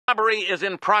Robbery is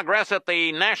in progress at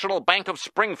the National Bank of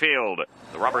Springfield.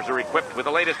 The robbers are equipped with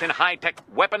the latest in high-tech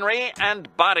weaponry and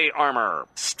body armor.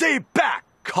 Stay back,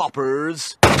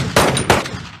 coppers!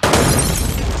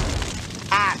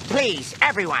 Please,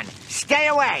 everyone, stay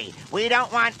away. We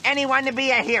don't want anyone to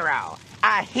be a hero.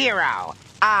 A hero.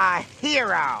 A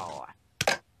hero.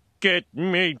 Get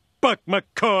me, Buck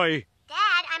McCoy.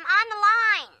 Dad, I'm on the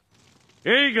line.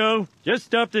 Here you go. Just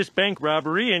stop this bank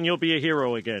robbery and you'll be a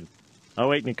hero again. I'll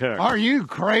wait in the car. Are you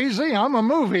crazy? I'm a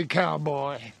movie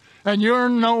cowboy. And you're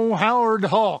no Howard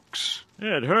Hawks.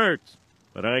 It hurts.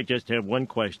 But I just have one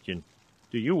question.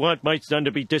 Do you want my son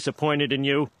to be disappointed in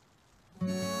you?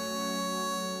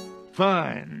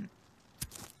 Fine.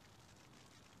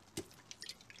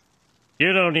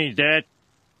 You don't need that.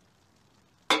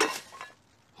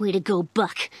 Way to go,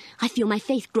 Buck. I feel my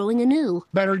faith growing anew.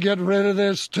 Better get rid of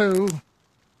this, too.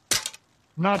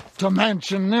 Not to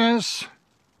mention this.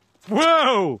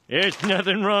 Whoa! There's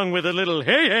nothing wrong with a little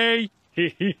hey-hey.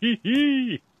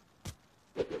 Hee-hee-hee-hee.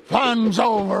 Fun's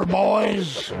over,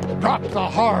 boys. Drop the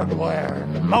hardware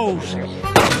and mosey.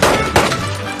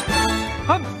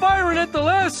 I'm firing at the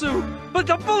lasso, but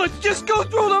the bullets just go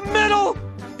through the middle!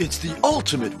 It's the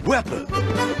ultimate weapon.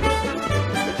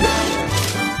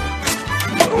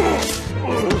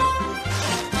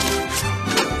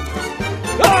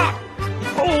 Ah!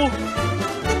 Oh!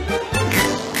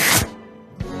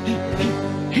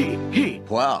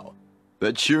 Wow,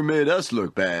 that sure made us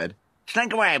look bad.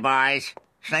 Slink away, boys.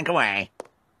 Slink away.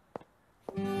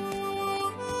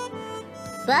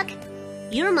 Buck,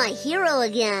 you're my hero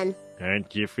again.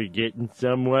 Aren't you forgetting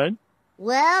someone?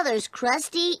 Well, there's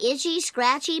Krusty, Itchy,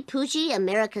 Scratchy, Poochie,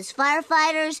 America's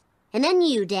Firefighters, and then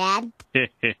you, Dad.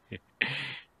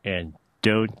 And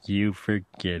don't you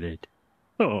forget it.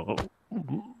 Oh.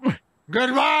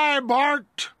 Goodbye,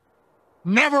 Bart.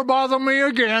 Never bother me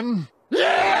again.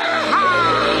 Yeah!